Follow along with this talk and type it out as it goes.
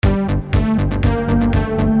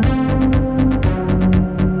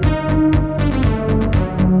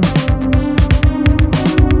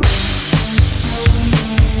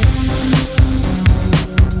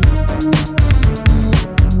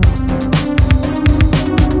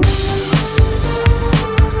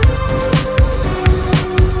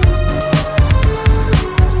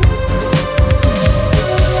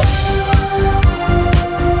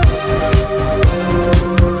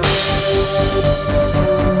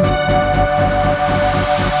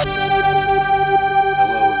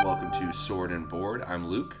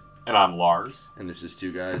And I'm Lars. And this is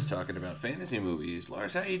two guys talking about fantasy movies.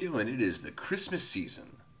 Lars, how you doing? It is the Christmas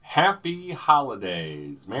season. Happy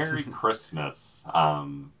holidays. Merry Christmas.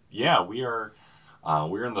 Yeah, we're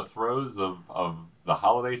in the throes of the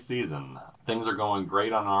holiday season. Things are going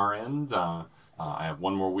great on our end. I have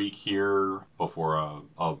one more week here before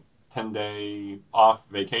a 10-day off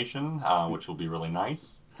vacation, which will be really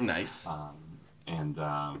nice. Nice. And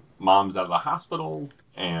Mom's out of the hospital,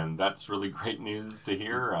 and that's really great news to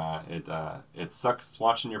hear. It sucks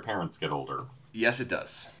watching your parents get older. Yes, it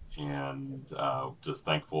does. And just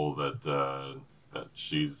thankful that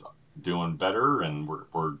she's doing better, and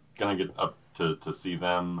we're gonna get up to see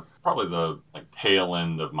them probably the tail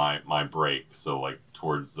end of my break. So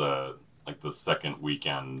towards the second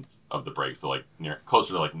weekend of the break. So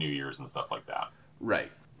closer to New Year's and stuff like that.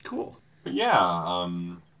 Right. Cool. But yeah,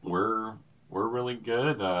 we're really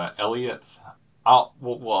good. Elliot,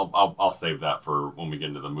 I'll save that for when we get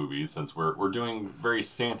into the movies, since we're doing very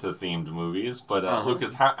Santa themed movies. But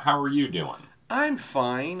Lucas, how are you doing? I'm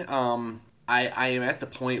fine. I am at the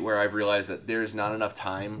point where I've realized that there's not enough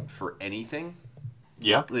time for anything.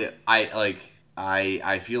 Yeah.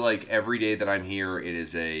 I feel like every day that I'm here,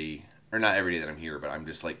 or not every day that I'm here, but I'm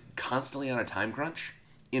just constantly on a time crunch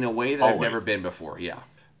in a way that Always. I've never been before. Yeah.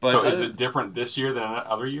 But so is it different this year than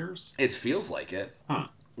other years? It feels like it.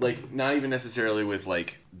 Not even necessarily with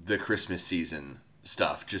the Christmas season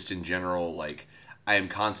stuff, just in general. I am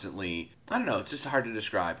constantly, I don't know, it's just hard to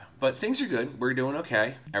describe. But things are good. We're doing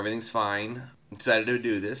okay. Everything's fine. Excited to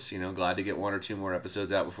do this. Glad to get one or two more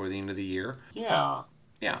episodes out before the end of the year. Yeah.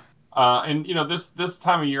 Yeah. And this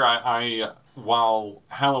time of year, I while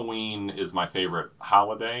Halloween is my favorite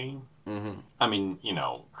holiday. Mm-hmm. I mean,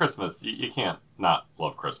 Christmas, you can't not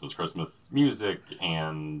love Christmas. Christmas music,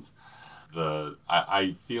 and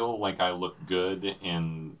I feel like I look good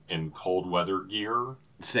in cold weather gear.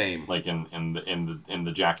 Same. In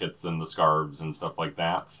the jackets and the scarves and stuff like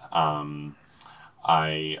that.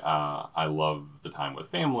 I love the time with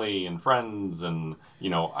family and friends, and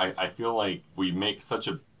I feel like we make such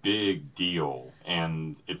a big deal,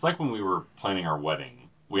 and it's like when we were planning our wedding,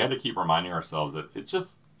 we had to keep reminding ourselves that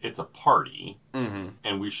it's a party, mm-hmm.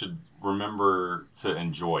 and we should remember to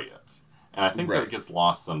enjoy it. And I think right. that it gets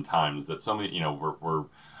lost sometimes, that so many,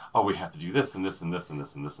 we have to do this and this and this and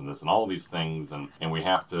this and this and this and all these things, and we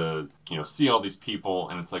have to, see all these people,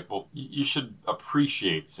 and it's you should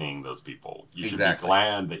appreciate seeing those people. You should exactly. be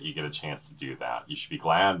glad that you get a chance to do that. You should be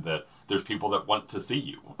glad that there's people that want to see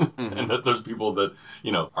you, mm-hmm. and that there's people that,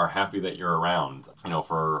 are happy that you're around.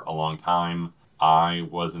 For a long time, I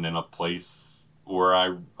wasn't in a place where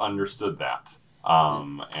I understood that.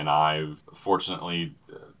 And I've fortunately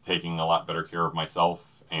taken a lot better care of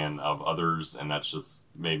myself and of others, and that's just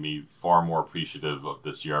made me far more appreciative of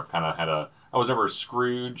this year. I've kind of I was never a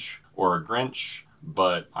Scrooge or a Grinch,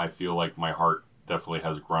 but I feel like my heart definitely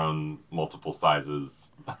has grown multiple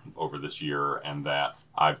sizes over this year, and that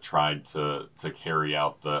I've tried to carry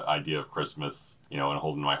out the idea of Christmas, and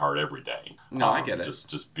hold in my heart every day. No, I get it.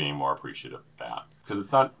 Just being more appreciative of that, because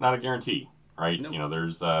it's not a guarantee, right? Nope.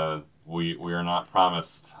 There's we are not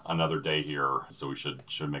promised another day here, so we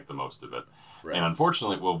should make the most of it. Right. And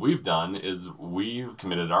unfortunately, what we've done is we've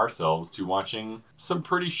committed ourselves to watching some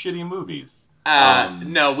pretty shitty movies.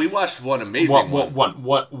 No, we watched one amazing one.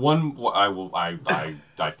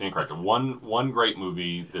 I stand corrected. One great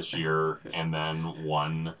movie this year, and then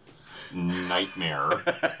one nightmare.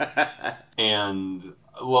 And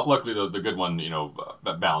luckily, the good one,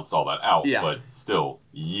 balanced all that out. Yeah. But still,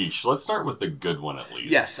 yeesh. Let's start with the good one at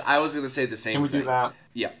least. Yes, I was going to say the same thing. Can we do that?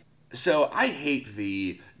 Yeah. So I hate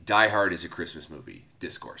the Die Hard is a Christmas movie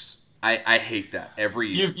discourse. I hate that every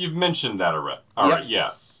year. You've mentioned that already. All right,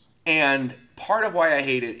 yes. And part of why I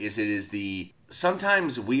hate it is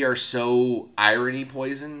sometimes we are so irony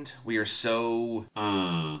poisoned. We are so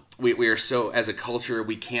we are so, as a culture,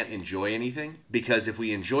 we can't enjoy anything, because if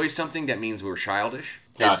we enjoy something, that means we're childish.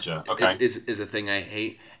 Gotcha. Okay. Is a thing I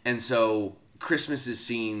hate. And so Christmas is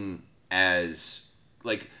seen as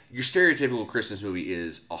your stereotypical Christmas movie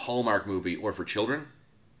is a Hallmark movie or for children.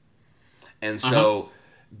 And so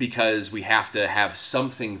because we have to have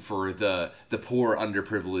something for the poor,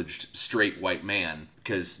 underprivileged, straight white man,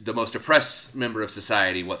 because the most oppressed member of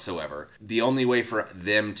society whatsoever, the only way for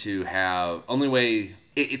them to have,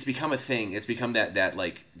 it's become a thing. It's become that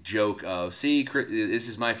joke of, see, this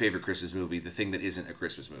is my favorite Christmas movie, the thing that isn't a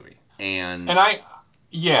Christmas movie. And I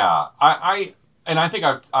think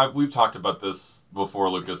we've talked about this before,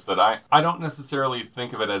 Lucas, that I don't necessarily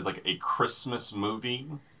think of it as a Christmas movie.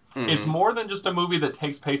 It's more than just a movie that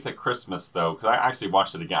takes place at Christmas, though, because I actually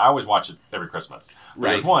watched it again. I always watch it every Christmas.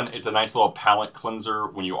 Because one, it's a nice little palate cleanser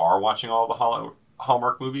when you are watching all the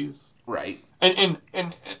Hallmark movies. Right. And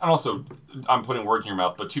also, I'm putting words in your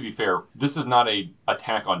mouth, but to be fair, this is not a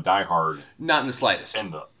attack on Die Hard. Not in the slightest.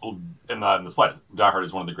 Not in the slightest. Die Hard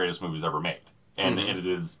is one of the greatest movies ever made. And it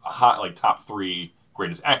is top 3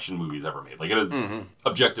 greatest action movies ever made. Like, it is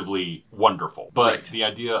objectively wonderful. But the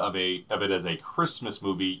idea of it as a Christmas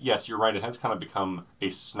movie, yes, you're right, it has kind of become a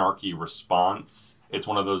snarky response. It's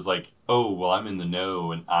one of those like, oh, well, I'm in the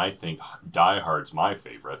know and I think Die Hard's my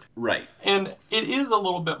favorite. Right. And it is a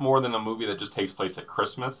little bit more than a movie that just takes place at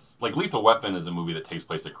Christmas. Like, Lethal Weapon is a movie that takes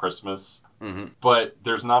place at Christmas. But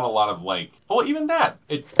there's not a lot of like, well, even that.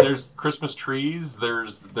 There's Christmas trees,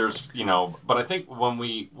 there's but I think when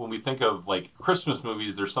we think of like Christmas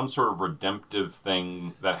movies, there's some sort of redemptive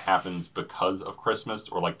thing that happens because of Christmas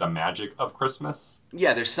or like the magic of Christmas.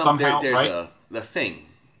 Yeah, there's the thing.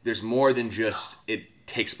 There's more than just it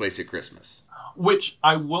takes place at Christmas. Which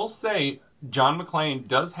I will say, John McClane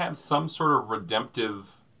does have some sort of redemptive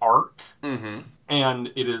arc.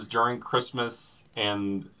 And it is during Christmas,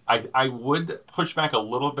 and I would push back a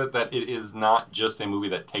little bit that it is not just a movie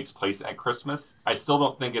that takes place at Christmas. I still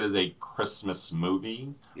don't think it is a Christmas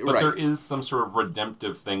movie, but there is some sort of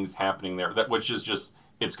redemptive things happening there, which is just,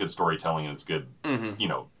 it's good storytelling and it's good,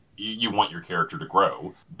 you want your character to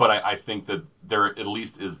grow. But I think that there at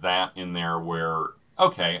least is that in there where,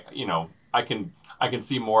 okay, I can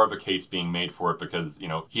see more of a case being made for it because,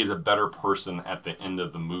 he is a better person at the end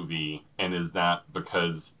of the movie. And is that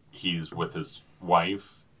because he's with his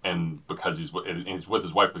wife and because he's with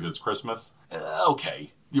his wife because it's Christmas?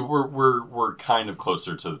 Okay. We're kind of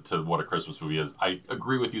closer to what a Christmas movie is. I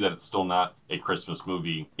agree with you that it's still not a Christmas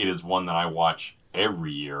movie. It is one that I watch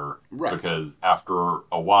every year because after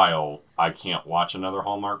a while I can't watch another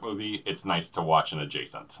Hallmark movie. It's nice to watch an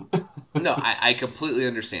adjacent. No, I completely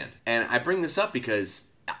understand. And I bring this up because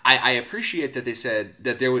I appreciate that they said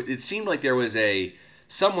that it seemed like there was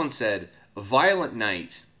someone said, Violent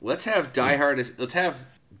Night, let's have Die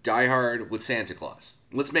Hard with Santa Claus.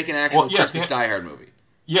 Let's make an actual Christmas Die Hard movie.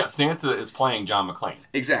 Yeah, Santa is playing John McClane.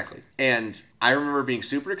 Exactly. And I remember being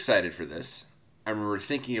super excited for this. I remember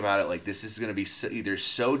thinking about it like this is going to be either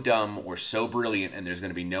so dumb or so brilliant, and there's going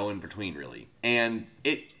to be no in between, really. And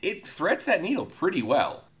it threads that needle pretty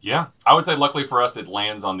well. Yeah. I would say, luckily for us, it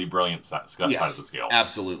lands on the brilliant side of the scale.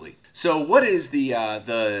 Absolutely. So what is the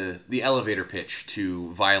elevator pitch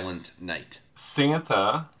to Violent Night?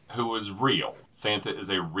 Santa, who is real. Santa is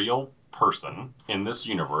a real person in this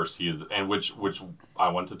universe. He is, and which I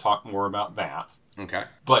want to talk more about that. Okay.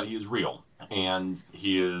 But he is real. And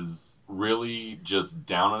he is really just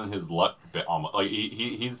down on his luck. Like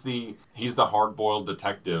he's the hard-boiled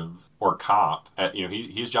detective or cop.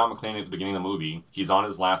 He's John McClane at the beginning of the movie. He's on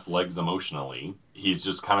his last legs emotionally. He's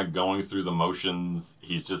just kind of going through the motions.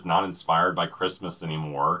 He's just not inspired by Christmas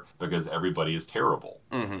anymore because everybody is terrible.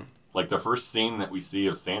 Like the first scene that we see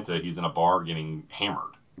of Santa, he's in a bar getting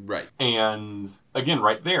hammered. Right. And again,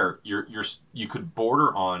 right there, you could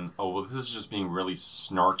border on, oh, well, this is just being really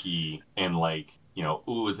snarky and like,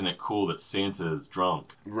 ooh, isn't it cool that Santa is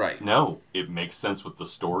drunk? Right. No, it makes sense with the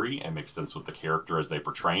story. It makes sense with the character as they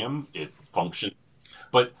portray him. It functions.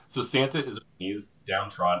 But so Santa he's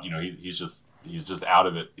downtrodden. He's just out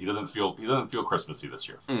of it. He doesn't feel Christmassy this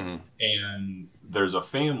year. And there's a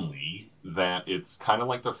family that it's kind of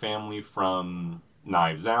like the family from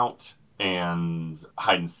Knives Out and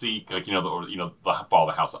Hide and Seek, like the Follow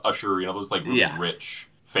the House of Usher, those like really rich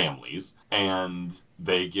families, and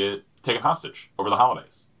they get taken hostage over the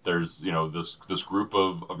holidays. There's this group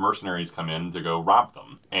of mercenaries come in to go rob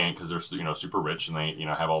them, and because they're super rich and they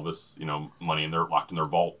have all this money and they're locked in their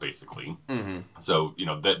vault basically. So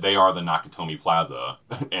they are the Nakatomi Plaza,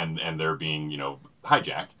 and they're being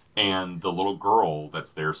hijacked, and the little girl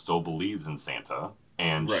that's there still believes in Santa.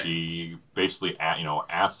 And she basically,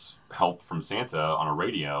 asks help from Santa on a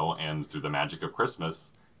radio and through the magic of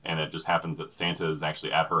Christmas. And it just happens that Santa is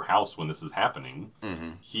actually at her house when this is happening.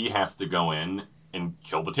 He has to go in and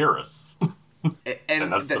kill the terrorists.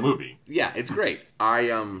 And that's the movie. Yeah, it's great.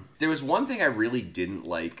 There was one thing I really didn't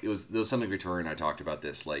like. There was something Victoria and I talked about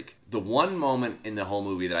this. Like, the one moment in the whole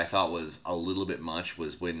movie that I thought was a little bit much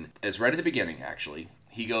was when, it's right at the beginning, actually.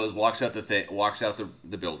 He walks out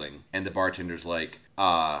the building, and the bartender's like,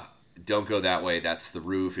 don't go that way. That's the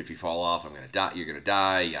roof. If you fall off, I'm gonna die. You're gonna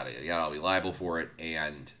die. Yada yada yada. I'll be liable for it.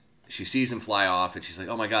 And she sees him fly off, and she's like,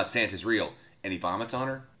 "Oh my God, Santa's real!" And he vomits on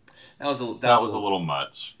her. That was a little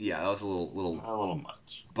much. Yeah, that was a little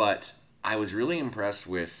much. But I was really impressed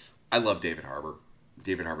with. I love David Harbour.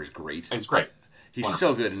 David Harbour's great. He's great. He's Wonderful.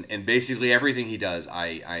 so good, and basically everything he does,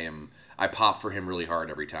 I pop for him really hard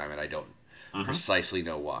every time, and I don't precisely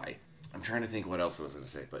know why. I'm trying to think what else I was going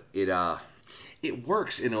to say, but it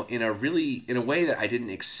works in a way that I didn't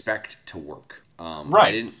expect to work.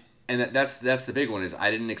 Right. That's the big one is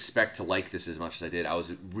I didn't expect to like this as much as I did. I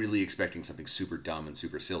was really expecting something super dumb and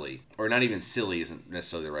super silly, or not even silly isn't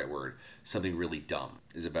necessarily the right word. Something really dumb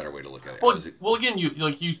is a better way to look at it. Well, again,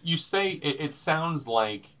 you say it sounds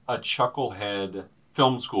like a chucklehead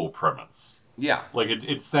film school premise. Yeah, Like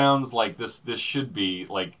it sounds like this should be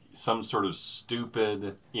like some sort of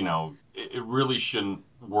stupid, it really shouldn't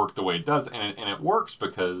work the way it does, and it works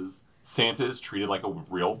because Santa is treated like a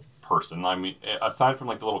real person. I mean, aside from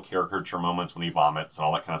like the little caricature moments when he vomits and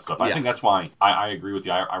all that kind of stuff, I think that's why I agree with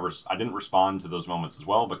you. I didn't respond to those moments as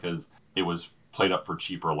well because it was played up for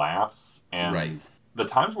cheaper laughs, and the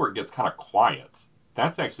times where it gets kind of quiet,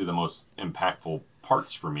 that's actually the most impactful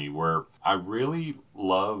parts for me, where I really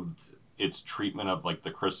loved its treatment of like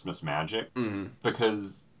the Christmas magic,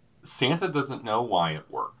 because Santa doesn't know why it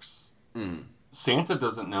works. Santa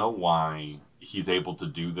doesn't know why he's able to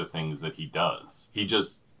do the things that he does.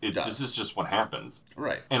 This is just what happens.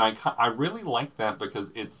 Right. And I really like that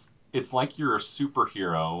because it's like you're a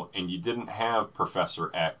superhero and you didn't have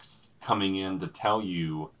Professor X coming in to tell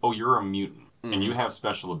you, oh, you're a mutant and you have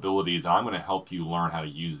special abilities and I'm going to help you learn how to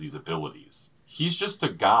use these abilities. He's just a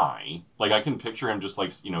guy. Like, I can picture him just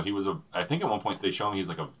like, he was I think at one point they show him he was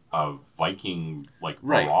like a Viking, like,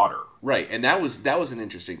 marauder. Right. And that was an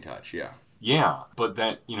interesting touch, yeah. Yeah, but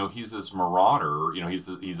that, he's this marauder,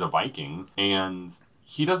 he's a Viking, and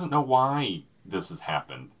he doesn't know why this has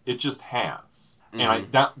happened. It just has. And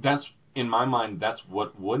that's, in my mind, that's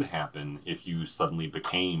what would happen if you suddenly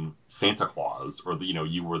became Santa Claus, or,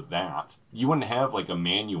 you were that. You wouldn't have, like, a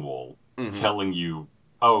manual telling you,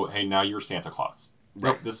 oh, hey, now you're Santa Claus.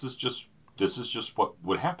 Right. No, this is just what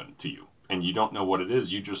would happen to you. And you don't know what it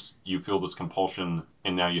is. You feel this compulsion,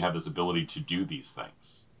 and now you have this ability to do these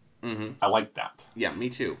things. I like that. Yeah,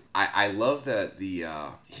 me too. I love that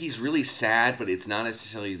he's really sad, but it's not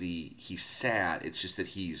necessarily he's sad. It's just that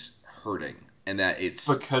he's hurting, and that it's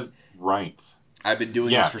because I've been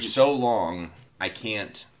doing this for so long. I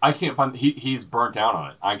can't find he's burnt out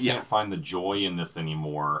on it. I can't find the joy in this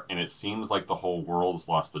anymore, and it seems like the whole world's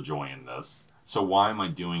lost the joy in this. So why am I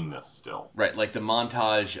doing this still? Right, like the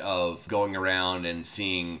montage of going around and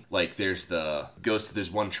seeing, like, there's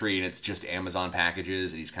one tree and it's just Amazon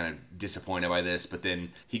packages, and he's kind of disappointed by this, but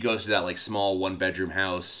then he goes to that, like, small one-bedroom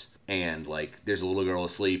house, and, like, there's a little girl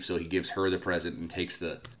asleep, so he gives her the present and takes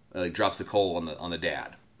drops the coal on the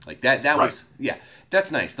dad. Like, that was,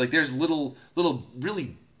 that's nice. Like, there's little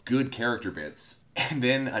really good character bits, and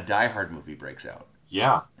then a Die Hard movie breaks out.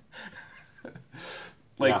 Yeah.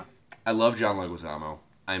 I love John Leguizamo.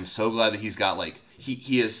 I'm so glad that he's got, like,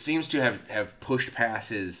 he seems to have pushed past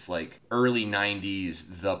his, like, early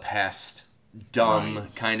 90s The Pest dumb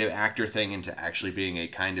kind of actor thing into actually being a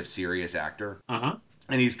kind of serious actor. And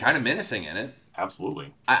he's kind of menacing in it.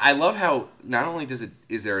 Absolutely. I love how not only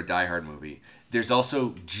is there a Die Hard movie, there's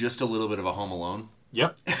also just a little bit of a Home Alone.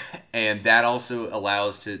 Yep. And that also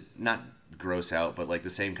allows to not gross out, but, like, the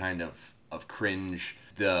same kind of cringe.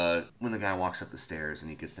 When the guy walks up the stairs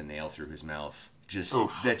and he gets the nail through his mouth,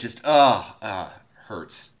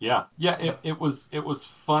 hurts. Yeah. It was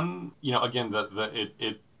fun. Again,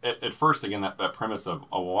 at first, again, that premise of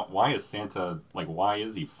why is Santa, like, why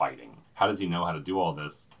is he fighting? How does he know how to do all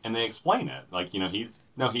this? And they explain it, like,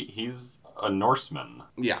 he's a Norseman.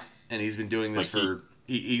 Yeah, and he's been doing this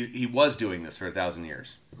he was doing this for 1,000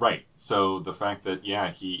 years. Right. So the fact that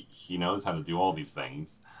he knows how to do all these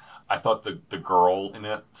things. I thought the girl in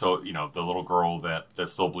it, so, the little girl that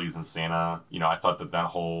still believes in Santa, I thought that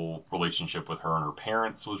whole relationship with her and her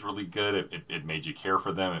parents was really good. It made you care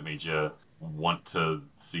for them. It made you want to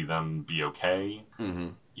see them be okay.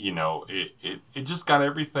 It just got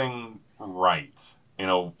everything right, in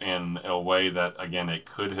a way that, again, it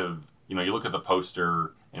could have, you look at the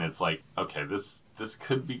poster and it's like, okay, this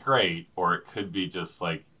could be great, or it could be just,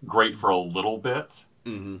 like, great for a little bit.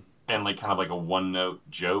 And, like, kind of like a one-note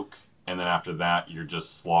joke, and then after that, you're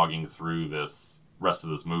just slogging through this rest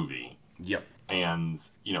of this movie. Yep. And,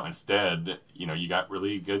 instead, you got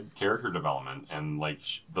really good character development, and, like,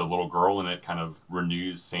 the little girl in it kind of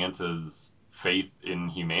renews Santa's faith in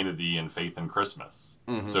humanity and faith in Christmas.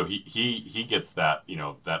 So he gets that,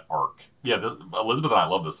 that arc. Yeah, Elizabeth and I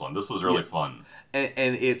love this one. This was really fun.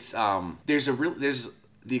 And it's, there's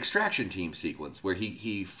the extraction team sequence where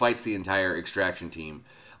he fights the entire extraction team.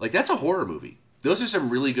 Like, that's a horror movie. Those are some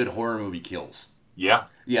really good horror movie kills. Yeah.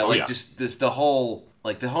 Yeah, just the whole,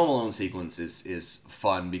 like, the Home Alone sequence is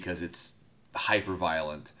fun because it's hyper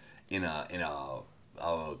violent in a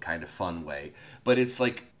kind of fun way. But it's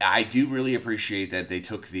like, I do really appreciate that they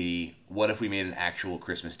took the, what if we made an actual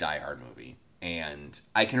Christmas Die Hard movie? And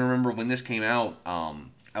I can remember when this came out,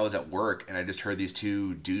 I was at work and I just heard these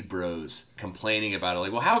two dude bros complaining about it.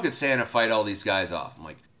 Like, well, how could Santa fight all these guys off? I'm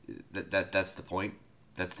like, that's the point?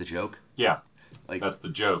 That's the joke? Yeah. Like, that's the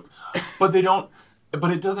joke. But they don't,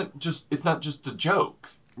 but it doesn't just, it's not just a joke.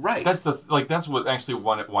 Right. That's that's what actually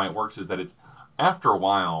why it works, is that it's, after a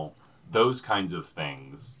while, those kinds of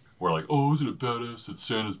things where like, oh, isn't it badass that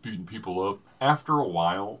Santa's beating people up? After a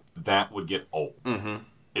while, that would get old. Mm-hmm.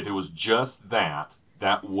 If it was just that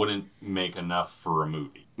wouldn't make enough for a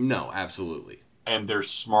movie. No, absolutely. And they're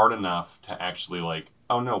smart enough to actually like,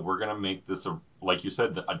 oh no, we're going to make this, like you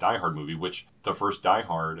said, a Die Hard movie, which the first Die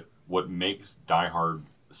Hard, what makes Die Hard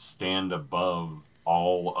stand above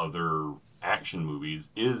all other action movies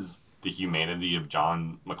is the humanity of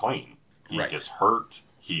John McClane. He gets hurt.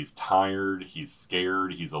 He's tired. He's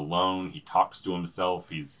scared. He's alone. He talks to himself.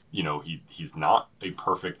 He's not a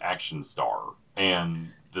perfect action star.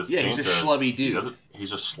 And this Santa, he's a schlubby dude.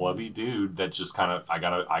 He's a schlubby dude that just kind of, I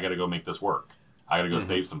gotta go make this work. I gotta go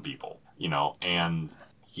save some people, and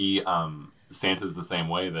he, Santa's the same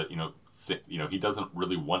way that, he doesn't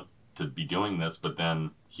really want to be doing this, but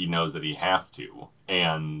then he knows that he has to.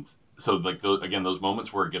 And so, like, those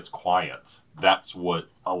moments where it gets quiet, that's what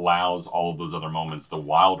allows all of those other moments, the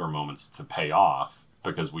wilder moments, to pay off,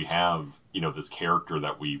 because we have, this character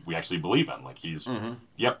that we actually believe in. Like, he's,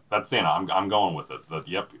 yep, that's Santa. I'm going with it.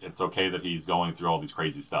 Yep, it's okay that he's going through all these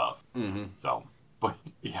crazy stuff. Mm-hmm. So, but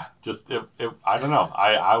yeah, just, I don't know.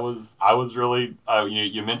 I was really,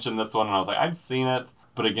 you mentioned this one, and I was like, I'd seen it.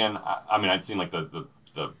 But again, I'd seen, like, the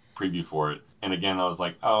preview for it. And again, I was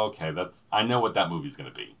like, oh, okay, I know what that movie's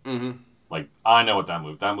going to be. Mm-hmm. Like, I know what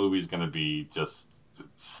that movie's going to be, just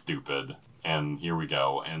stupid. And here we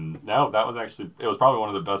go. And no, it was probably one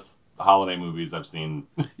of the best holiday movies I've seen.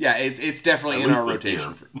 Yeah, it's definitely in our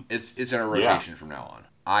rotation. It's in our rotation from now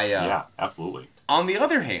on. Yeah, absolutely. On the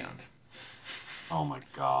other hand, oh my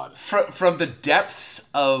God, from the depths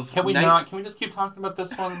of Can we just keep talking about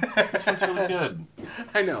this one? This one's really good.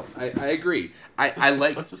 I know. I agree.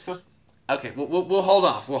 Let's just go. Okay, we'll hold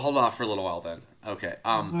off. We'll hold off for a little while then. Okay.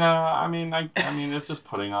 No, I mean it's just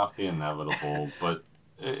putting off the inevitable. But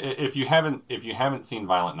if you haven't seen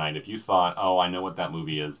Violent Night, if you thought, oh, I know what that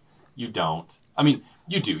movie is, you don't. I mean,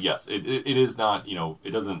 you do. Yes, it is not.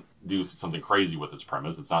 It doesn't do something crazy with its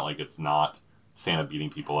premise. It's not like it's not Santa beating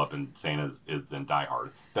people up and Santa is in Die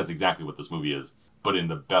Hard. That's exactly what this movie is, but in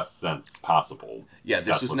the best sense possible. Yeah,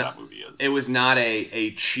 that's what that movie is. It was not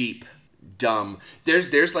a cheap, dumb.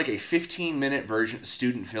 There's like a 15-minute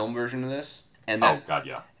student film version of this, and oh God,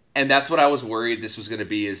 yeah. And that's what I was worried this was going to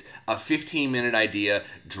be, is a 15-minute idea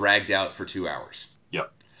dragged out for 2 hours.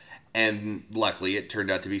 Yep. And luckily, it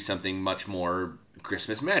turned out to be something much more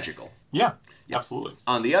Christmas magical. Yeah, absolutely.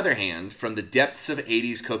 On the other hand, from the depths of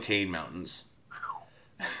 80s cocaine mountains.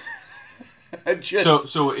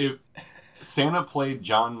 So if Santa played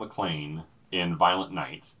John McClane in Violent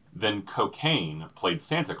Night, then cocaine played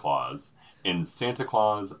Santa Claus in Santa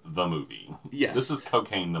Claus the movie. Yes. This is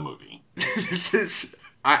Cocaine the movie. This is...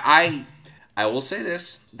 I will say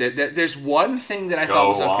this. There's one thing that I thought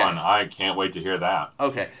was okay. Go on. I can't wait to hear that.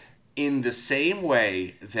 Okay. In the same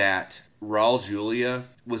way that Raul Julia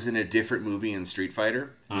was in a different movie in Street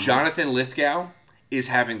Fighter, Jonathan Lithgow is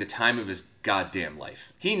having the time of his goddamn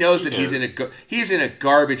life. He knows that he's in a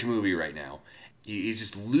garbage movie right now. He's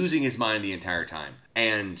just losing his mind the entire time.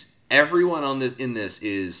 And everyone in this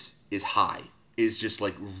is high. Is just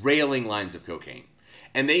like railing lines of cocaine.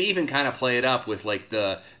 And they even kind of play it up with like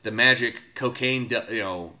the magic cocaine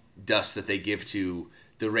dust that they give to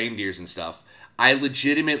the reindeers and stuff. I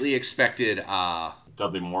legitimately expected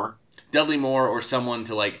Dudley Moore or someone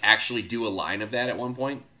to like actually do a line of that at one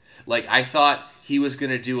point. Like, I thought he was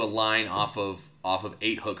gonna do a line off of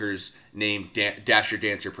 8 Hookers named Dasher,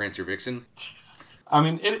 Dancer, Prancer, Vixen. Jesus. I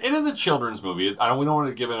mean, it is a children's movie. We don't want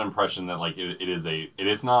to give an impression that like it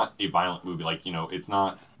is not a violent movie. Like, it's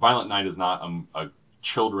not. Violent Night is not a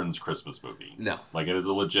children's Christmas movie. No. Like, it is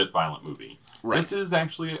a legit violent movie. Right. This is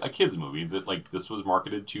actually a kid's movie that, like, this was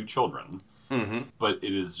marketed to children. Mm-hmm. But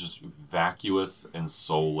it is just vacuous and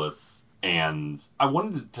soulless. And I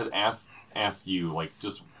wanted to ask you, like,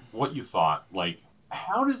 just what you thought. Like,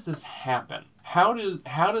 how does this happen? How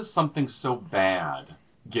does something so bad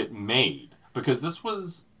get made? Because this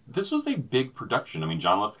was a big production. I mean,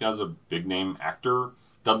 John Lithgow's a big name actor.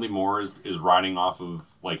 Dudley Moore is riding off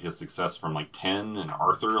of like his success from like 10 and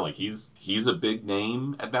Arthur. Like he's a big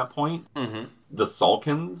name at that point. Mm-hmm. The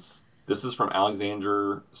Salkins. This is from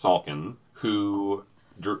Alexander Salkin, who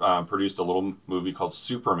produced a little movie called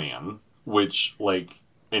Superman, which, like,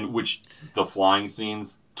 in which the flying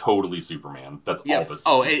scenes, totally Superman. That's all this.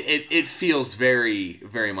 Oh, it feels very,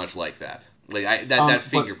 very much like that. Like that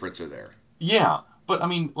fingerprints are there. Yeah, but I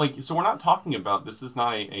mean, like, so we're not talking about, this is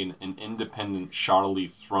not an independent,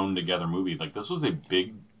 shoddily thrown together movie. Like, this was a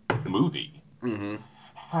big movie. Mm-hmm.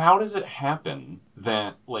 How does it happen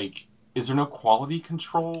that, like, is there no quality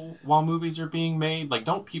control while movies are being made? Like,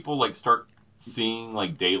 don't people, like, start seeing,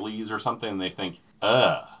 like, dailies or something and they think,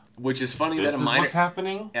 which is funny this is what's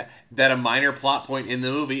happening? That a minor plot point in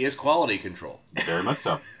the movie is quality control. Very much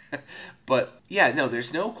so. But, yeah, no,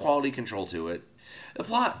 there's no quality control to it. The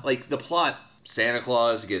plot, Santa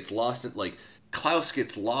Claus gets lost, Klaus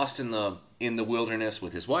gets lost in the wilderness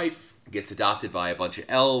with his wife, gets adopted by a bunch of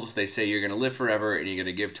elves. They say you're going to live forever and you're going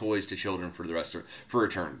to give toys to children for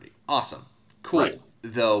eternity. Awesome. Cool. Right.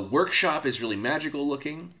 The workshop is really magical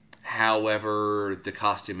looking. However, the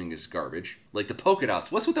costuming is garbage. Like the polka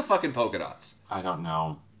dots. What's with the fucking polka dots? I don't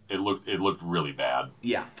know. It looked really bad.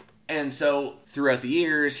 Yeah. And so throughout the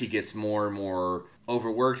years, he gets more and more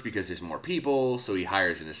overworked because there's more people, so he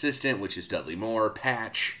hires an assistant, which is Dudley Moore,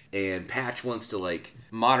 Patch, and Patch wants to, like,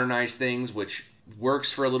 modernize things, which works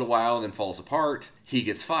for a little while and then falls apart. He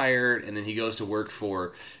gets fired, and then he goes to work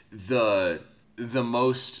for the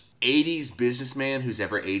most 80s businessman who's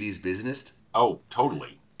ever 80s businessed. Oh,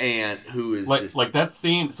 totally. And who is like that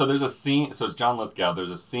scene. So there's a scene. So it's John Lithgow. There's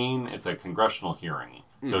a scene. It's a congressional hearing.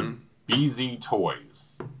 So BZ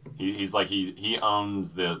Toys. He's like he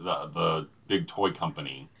owns the big toy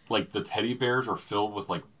company. Like the teddy bears are filled with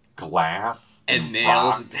like glass and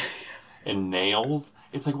nails and nails.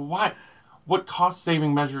 It's like what cost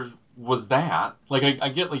saving measures was that? Like I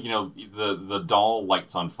get, like, you know, the doll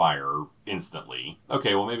lights on fire instantly.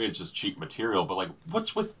 Okay, well maybe it's just cheap material, but like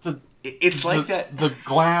what's with the the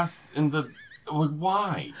glass and the, like,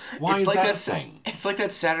 why is like that thing? It's like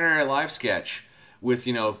that Saturday Night Live sketch with,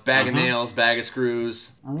 you know, bag of nails, bag of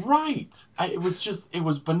screws. Right. It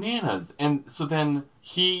was bananas. And so then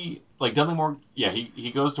Dudley Moore,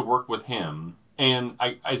 he goes to work with him. And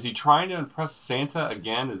is he trying to impress Santa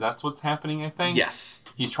again? Is that what's happening, I think? Yes.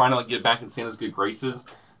 He's trying to, like, get back in Santa's good graces.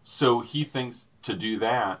 So he thinks to do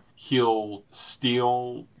that, he'll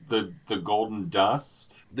steal the golden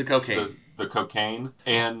dust. The cocaine. The cocaine.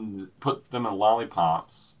 And put them in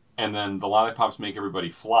lollipops. And then the lollipops make everybody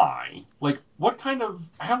fly. Like,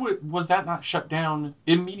 how was that not shut down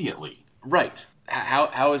immediately? Right.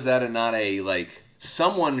 How is that not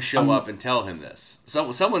someone show up and tell him this?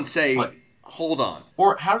 Someone say, hold on.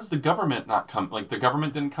 Or how does the government not come? Like, the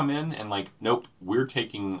government didn't come in and, like, nope, we're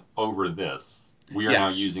taking over this. We are now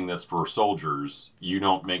using this for soldiers. You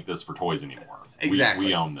don't make this for toys anymore. Exactly.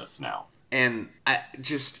 We own this now. And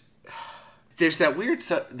there's that weird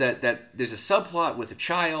that there's a subplot with a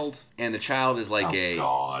child, and the child is like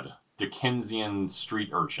Dickensian street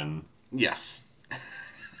urchin. Yes.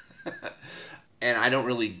 And I don't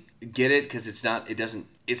really get it because it's not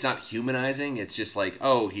humanizing. It's just like,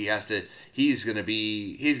 oh, he's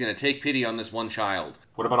gonna take pity on this one child.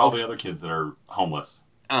 What about all the other kids that are homeless?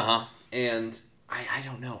 And I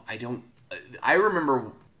don't know. I don't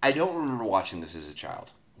remember watching this as a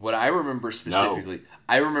child. What I remember specifically,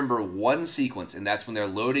 I remember one sequence, and that's when they're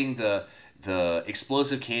loading the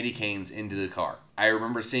explosive candy canes into the car. I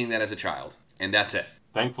remember seeing that as a child, and that's it.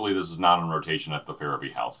 Thankfully, this was not on rotation at the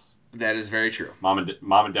Farabee house. That is very true. Mom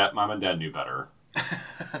and Dad knew better.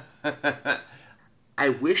 I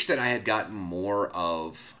wish that I had gotten more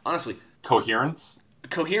of, honestly, coherence.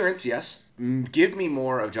 Coherence, yes. Give me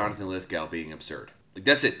more of Jonathan Lithgow being absurd. Like,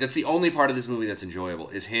 that's it. That's the only part of this movie that's enjoyable,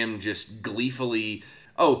 is him just gleefully,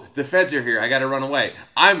 oh, the feds are here, I gotta run away.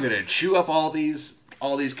 I'm gonna chew up all these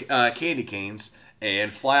candy canes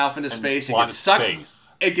and fly off into space and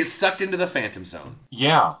get sucked into the Phantom Zone.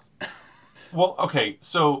 Yeah. Well, okay,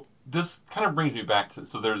 so this kind of brings me back to,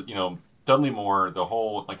 so there's, you know, Dudley Moore, the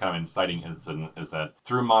whole, like, kind of inciting incident is that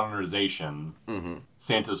through modernization,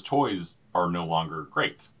 Santa's toys are no longer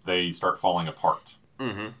great. They start falling apart.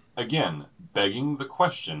 Again, begging the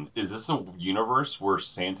question, is this a universe where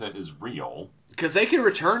Santa is real? Because they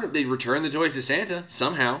return the toys to Santa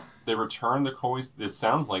somehow. They return the toys. It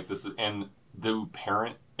sounds like this is, and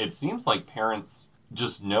it seems like parents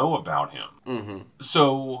just know about him.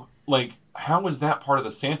 So, like, how is that part of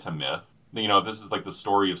the Santa myth? You know, this is like the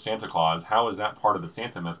story of Santa Claus. How is that part of the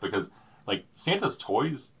Santa myth? Because, like, Santa's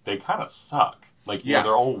toys, they kind of suck. Like, you know,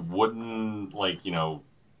 they're all wooden, like, you know,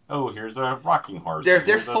 oh, here's a rocking horse.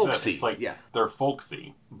 They're folksy. It's like, yeah. They're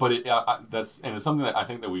folksy. But it's something that I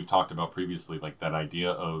think that we've talked about previously, like that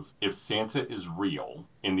idea of if Santa is real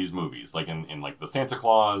in these movies, like in like the Santa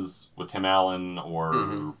Claus with Tim Allen,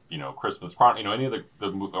 or Christmas Chronicles,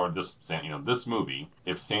 any of this movie,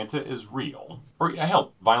 if Santa is real, or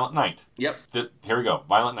hell, Violent Night. Yep. Here we go,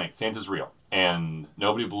 Violent Night. Santa's real, and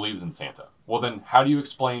nobody believes in Santa. Well, then how do you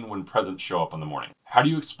explain when presents show up in the morning? How do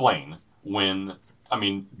you explain when? I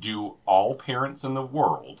mean, do all parents in the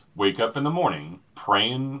world wake up in the morning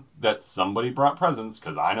praying that somebody brought presents?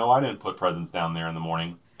 Because I know I didn't put presents down there in the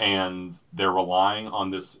morning. And they're relying on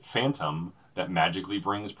this phantom that magically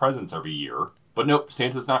brings presents every year. But nope,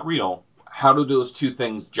 Santa's not real. How do those two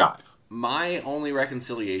things jive? My only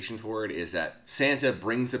reconciliation for it is that Santa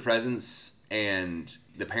brings the presents and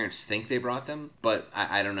the parents think they brought them. But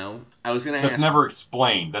I don't know. I was going to ask... That's never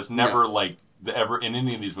explained. That's never ever in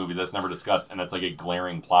any of these movies. That's never discussed, and that's like a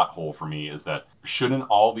glaring plot hole for me, is that shouldn't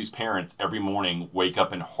all these parents every morning wake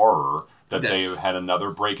up in horror that they have had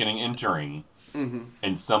another breaking and entering,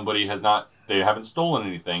 and somebody they haven't stolen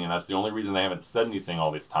anything, and that's the only reason they haven't said anything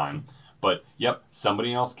all this time. But yep,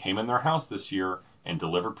 somebody else came in their house this year and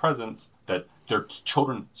delivered presents that their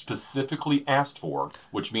children specifically asked for,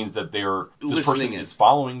 which means that this person is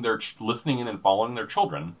following listening in and following their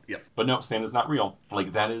children. Yep. But no, Santa's not real.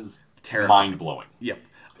 Like, that is terrifying. Mind-blowing. Yep.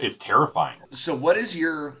 It's terrifying. So what is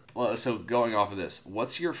so going off of this,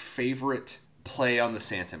 what's your favorite play on the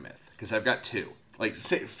Santa myth? Because I've got two. Like,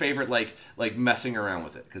 favorite, like messing around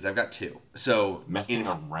with it, because I've got two. So messing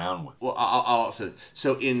around with it. Well, I'll also...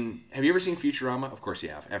 So have you ever seen Futurama? Of course you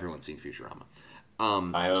have. Everyone's seen Futurama.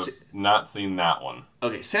 I have not seen that one.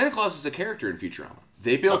 Okay, Santa Claus is a character in Futurama.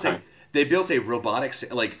 They built a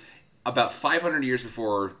robotic... Like, about 500 years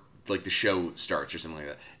before... like the show starts or something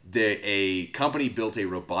like that, a company built a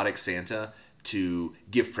robotic Santa to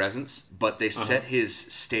give presents, but they set his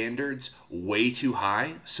standards way too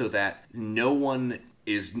high so that no one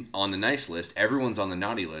is on the nice list, everyone's on the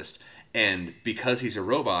naughty list, and because he's a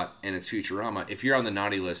robot and it's Futurama, if you're on the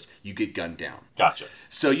naughty list, you get gunned down. Gotcha.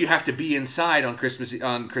 So you have to be inside on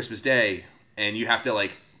Christmas Day, and you have to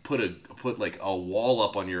like put a wall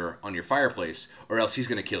up on your fireplace, or else he's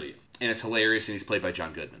going to kill you. And it's hilarious, and he's played by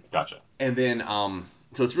John Goodman. Gotcha. And then,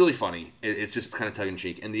 so it's really funny. It's just kind of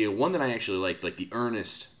tongue-in-cheek. And the one that I actually like the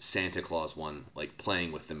earnest Santa Claus one, like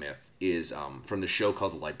playing with the myth, is from the show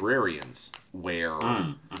called The Librarians, where...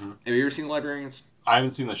 Have you ever seen The Librarians? I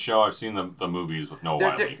haven't seen the show. I've seen the movies with Noah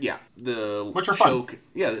Wiley. Yeah. Which are fun.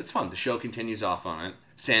 Yeah, it's fun. The show continues off on it.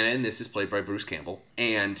 Santa in this is played by Bruce Campbell.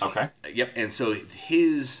 And yep. And so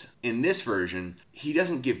in this version, he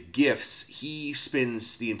doesn't give gifts. He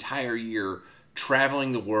spends the entire year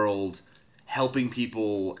traveling the world, helping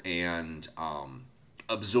people, and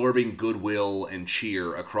absorbing goodwill and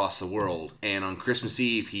cheer across the world. And on Christmas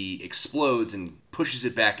Eve, he explodes and pushes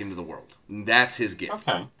it back into the world. That's his gift.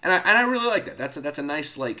 Okay. And I really like that. That's a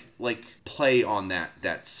nice like play on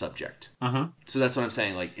that subject. Mm-hmm. So that's what I'm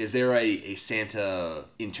saying. Like, is there a Santa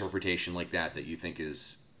interpretation like that you think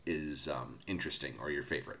is interesting or your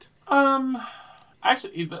favorite?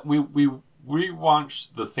 Actually, we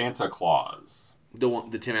rewatched the Santa Claus.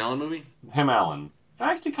 The Tim Allen movie? Tim Allen.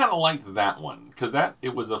 I actually kind of liked that one because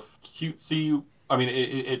it was a cutesy. I mean,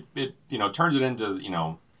 it turns it into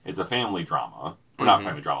it's a family drama, or not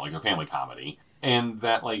family drama, like a family comedy, and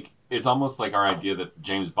that it's almost like our idea that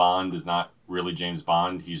James Bond is not really James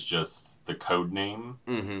Bond; he's just the code name,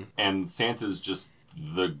 and Santa's just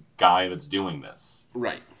the guy that's doing this,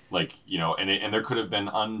 right? And there could have been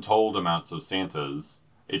untold amounts of Santas.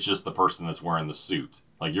 It's just the person that's wearing the suit.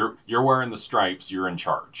 Like, you're wearing the stripes, you're in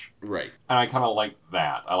charge. Right. And I kind of like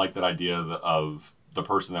that. I like that idea of the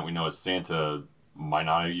person that we know as Santa might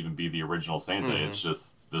not even be the original Santa. Mm-hmm. It's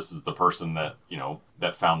just, this is the person that,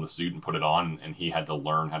 that found the suit and put it on, and he had to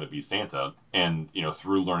learn how to be Santa. And,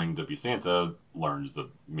 through learning to be Santa, learns the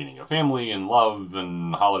meaning of family and love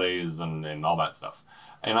and holidays and all that stuff.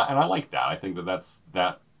 And I like that. I think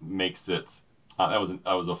that makes it... that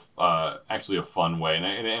was actually a fun way, and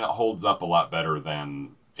it holds up a lot better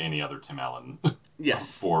than any other Tim Allen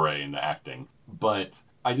foray into acting. But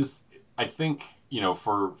I think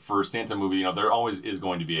for Santa movie, there always is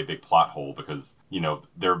going to be a big plot hole because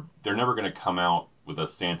they're never going to come out with a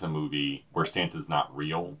Santa movie where Santa's not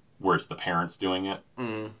real, where it's the parents doing it,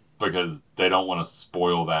 because they don't want to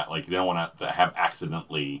spoil that. Like, they don't want to have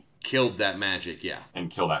accidentally killed that magic,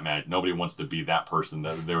 and kill that magic. Nobody wants to be that person.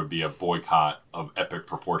 There would be a boycott of epic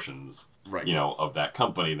proportions, right? Of that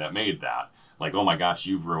company that made that. Like, oh my gosh,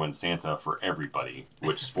 you've ruined Santa for everybody.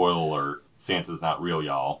 Which, spoiler alert, Santa's not real,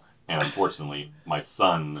 y'all. And unfortunately, my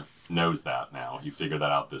son knows that now. He figured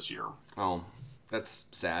that out this year. Oh, that's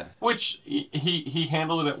sad. Which he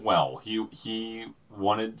handled it well. He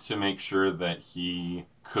wanted to make sure that he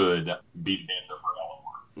could be Santa for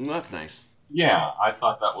Eleanor. Well, that's nice. Yeah, I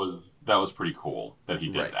thought that was pretty cool that he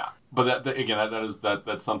did that. But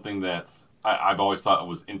that's something that I've always thought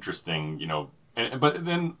was interesting, you know. But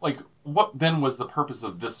then, like, what then was the purpose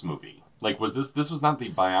of this movie? Like, was this was not the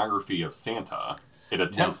biography of Santa. It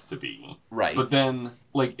attempts to be. Right. But then,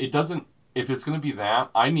 like, it doesn't, if it's going to be that,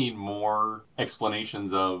 I need more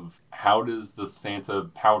explanations of how does the Santa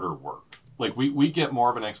powder work? Like, we get more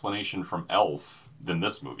of an explanation from Elf than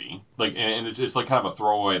this movie. Like, and it's just like kind of a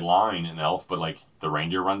throwaway line in Elf, but like, the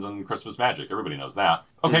reindeer runs on Christmas magic. Everybody knows that.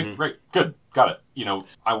 Okay, great, good, got it. You know,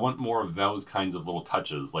 I want more of those kinds of little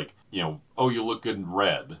touches. Like, you know, oh, you look good in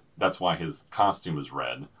red. That's why his costume is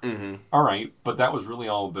red. Mm-hmm. All right, but that was really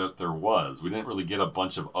all that there was. We didn't really get a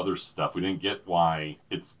bunch of other stuff. We didn't get why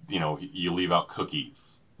it's, you know, you leave out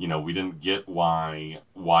cookies. You know, we didn't get why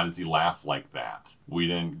does he laugh like that. We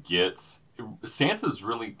didn't get... Santa's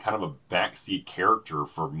really kind of a backseat character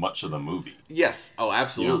for much of the movie. Yes. Oh,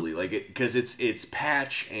 absolutely. Like, because it's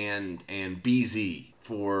Patch and BZ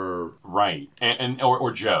for... Right.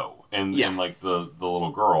 Or Joe. And like the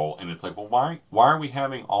little girl. And it's like, well, why are we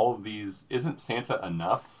having all of these? Isn't Santa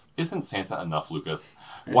enough? Isn't Santa enough, Lucas?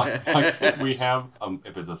 Why can't we have,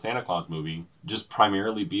 if it's a Santa Claus movie, just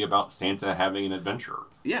primarily be about Santa having an adventure?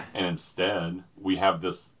 Yeah. And instead, we have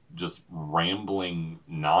this just rambling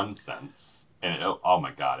nonsense. And oh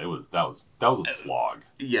my god, that was a slog.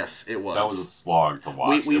 Yes, it was. That was a slog to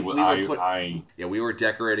watch. We were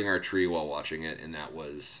decorating our tree while watching it, and that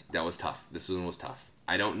was tough. This one was tough.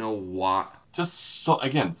 I don't know what. Just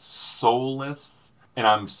soulless. And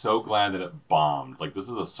I'm so glad that it bombed. Like, this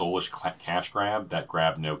is a soulless cash grab that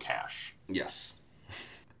grabbed no cash. Yes.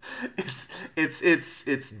 It's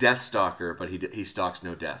Deathstalker, but he stalks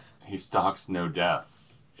no death. He stalks no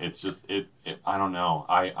deaths. It's just I don't know.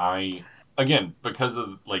 I again, because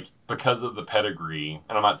of the pedigree,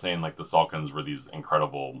 and I'm not saying like the Salkins were these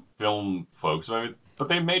incredible film folks, but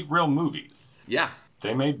they made real movies. Yeah.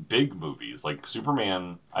 They made big movies. Like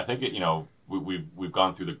Superman, I think we've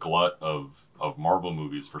gone through the glut of Marvel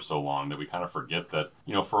movies for so long that we kind of forget that,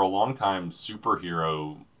 you know, for a long time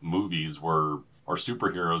superhero movies or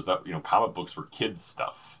superheroes that, you know, comic books were kids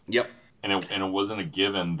stuff. Yep. And it wasn't a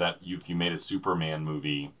given that if you made a Superman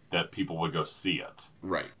movie that people would go see it.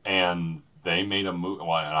 Right. And they made a movie.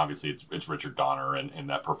 Well, and obviously it's Richard Donner and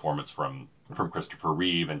that performance from Christopher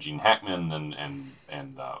Reeve and Gene Hackman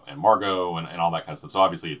and Margot and all that kind of stuff. So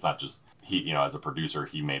obviously it's not just he, you know, as a producer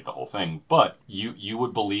he made the whole thing, but you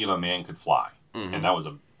would believe a man could fly, and that was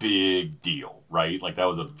a big deal, right? Like that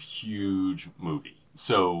was a huge movie.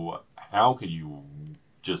 So how could you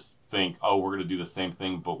just think, oh, we're going to do the same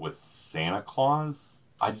thing but with Santa Claus?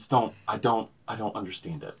 I don't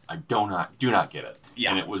understand it. I do not get it.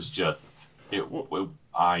 Yeah. And it was just made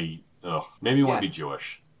me want to be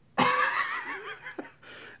Jewish.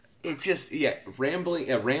 It just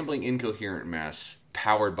rambling incoherent mess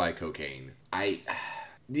powered by cocaine.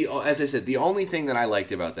 As I said, the only thing that I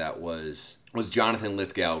liked about that was Jonathan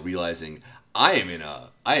Lithgow realizing I am in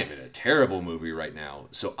a terrible movie right now,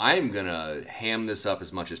 so I'm gonna ham this up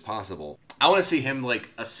as much as possible. I want to see him like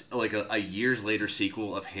a years later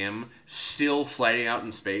sequel of him still flying out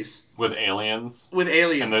in space with aliens. With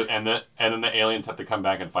aliens, and then the aliens have to come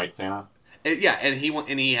back and fight Santa. And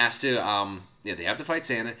he has to they have to fight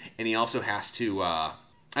Santa, and he also has to I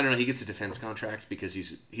don't know, he gets a defense contract because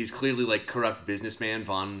he's clearly like corrupt businessman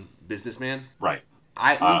von businessman. Right.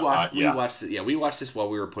 We watched this while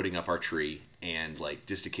we were putting up our tree, and like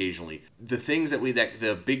just occasionally the things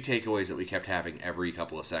the big takeaways that we kept having every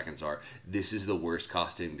couple of seconds are, this is the worst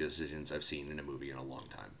costume decisions I've seen in a movie in a long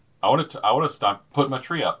time. I would have stopped putting my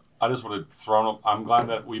tree up. I just would have thrown up. I'm glad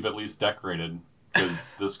that we've at least decorated, because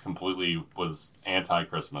this completely was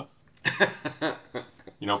anti-Christmas.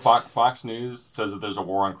 You know, Fox News says that there's a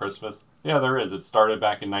war on Christmas. Yeah, there is. It started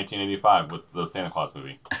back in 1985 with the Santa Claus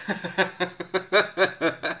movie.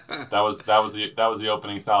 That was the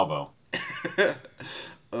opening salvo.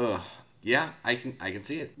 Yeah, I can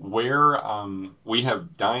see it. Where we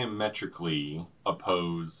have diametrically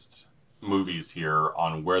opposed movies here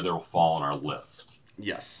on where they'll fall on our list.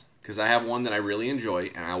 Yes. Because I have one that I really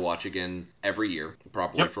enjoy, and I watch again every year,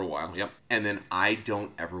 probably for a while. Yep. And then I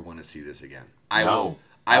don't ever want to see this again. I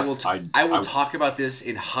will talk about this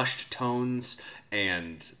in hushed tones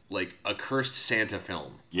and like a cursed Santa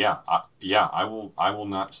film. Yeah. I will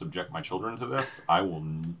not subject my children to this.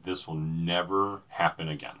 This will never happen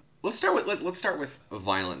again. Let's start with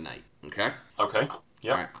Violent Night. Okay. Okay.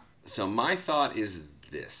 Yeah. All right. So my thought is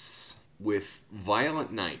this. With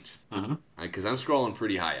Violent Night, because I'm scrolling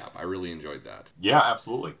pretty high up. I really enjoyed that. Yeah,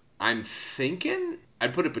 absolutely. I'm thinking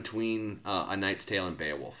I'd put it between A Knight's Tale and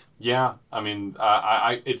Beowulf. Yeah, I mean,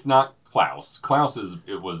 it's not Klaus. Klaus was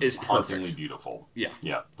hauntingly perfect. Beautiful. Yeah,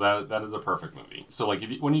 that is a perfect movie. So like,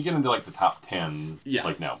 when you get into like the top 10,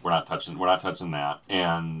 like no, we're not touching that.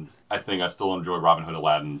 And I think I still enjoy Robin Hood,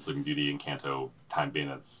 Aladdin, Sleeping Beauty, Encanto, Time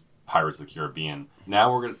Bandits, Pirates of the Caribbean.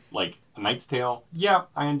 Now we're gonna like A Knight's Tale. Yeah,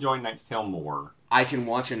 I enjoy Knight's Tale more. I can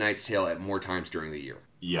watch A Knight's Tale at more times during the year.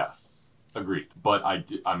 Yes, agreed. But I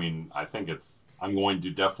think I'm going to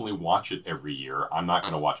definitely watch it every year. I'm not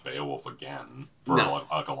going to watch Beowulf again for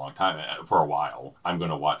like a long time. For a while, I'm going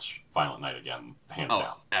to watch Violent Night again, hands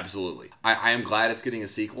down. Absolutely. I am glad it's getting a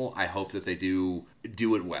sequel. I hope that they do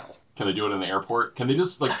it well. Can they do it in the airport? Can they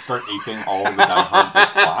just like start aping all of the Die Hard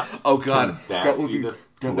plots? Oh God, that would be the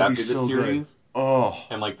series? Good. Oh,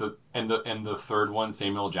 and like the third one,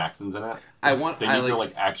 Samuel Jackson's in it. They need to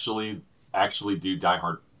like actually do Die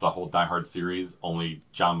Hard. The whole Die Hard series, only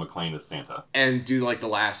John McClane is Santa, and do like the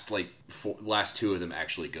last two of them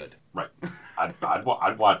actually good. Right.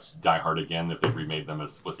 I'd watch Die Hard again if they remade them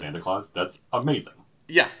with Santa Claus. That's amazing.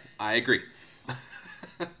 Yeah, I agree.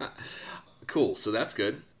 Cool. So that's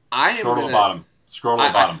good. Scroll to the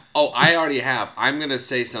bottom. I already have. I'm gonna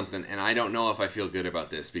say something, and I don't know if I feel good about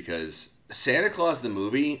this because Santa Claus the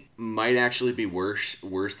movie might actually be worse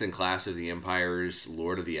than Clash of the Empires,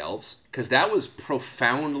 Lord of the Elves, because that was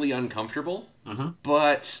profoundly uncomfortable.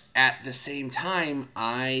 But at the same time,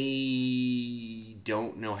 I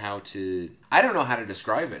don't know how to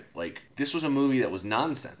describe it. Like, this was a movie that was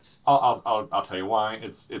nonsense. I'll tell you why.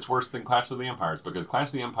 It's worse than Clash of the Empires because Clash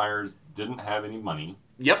of the Empires didn't have any money.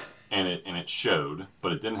 Yep. And it showed,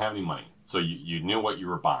 but it didn't have any money. So you knew what you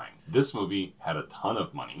were buying. This movie had a ton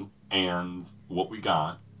of money, and what we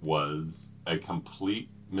got was a complete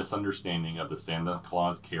misunderstanding of the Santa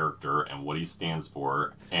Claus character and what he stands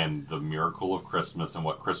for and the miracle of Christmas and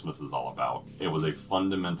what Christmas is all about. It was a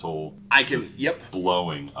fundamental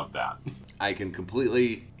blowing of that. I can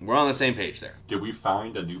completely... We're on the same page there. Did we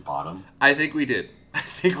find a new bottom? I think we did. I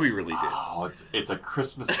think we really did. Oh, it's a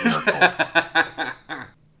Christmas miracle.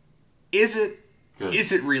 Is it? Good.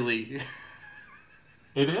 Is it really?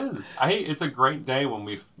 It is. It's a great day when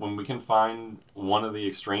we can find one of the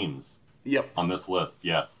extremes. Yep. On this list,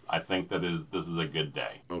 yes, I think this is a good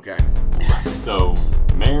day. Okay. So,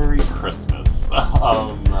 Merry Christmas,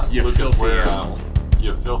 you Lucas. filthy animal.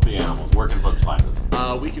 You filthy animals. Where can folks find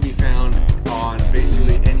us? We can be found on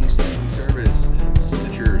basically any streaming service: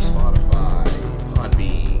 Stitcher, Spotify,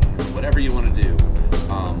 Podbean, whatever you want to do.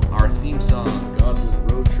 Our theme song, Godwin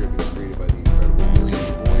Road Trip, is created by the incredible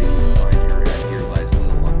William Boyd. You can find her at Here Lies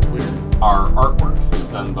Little on Twitter. Our artwork is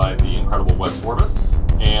done by the incredible Wes Forbes.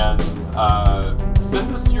 And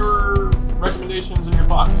send us your recommendations and your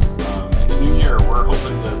thoughts. In the new year, we're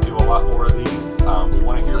hoping to do a lot more of these. We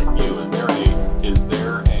want to hear from you. Is there a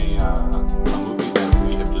movie that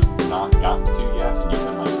we have just not gotten to yet, and you've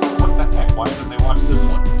been like, what the heck? Why didn't they watch this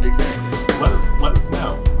one? Exactly. Let us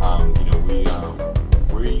know.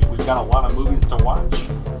 We've got a lot of movies to watch,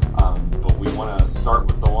 but we want to start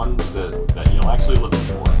with the ones that you'll actually listen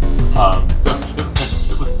for.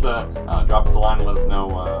 So drop us a line and let us know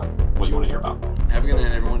what you want to hear about. Have a good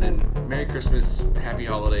night, everyone, and Merry Christmas, Happy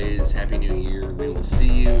Holidays, Happy New Year. We will see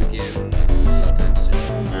you again sometime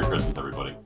soon. Merry Christmas, everybody.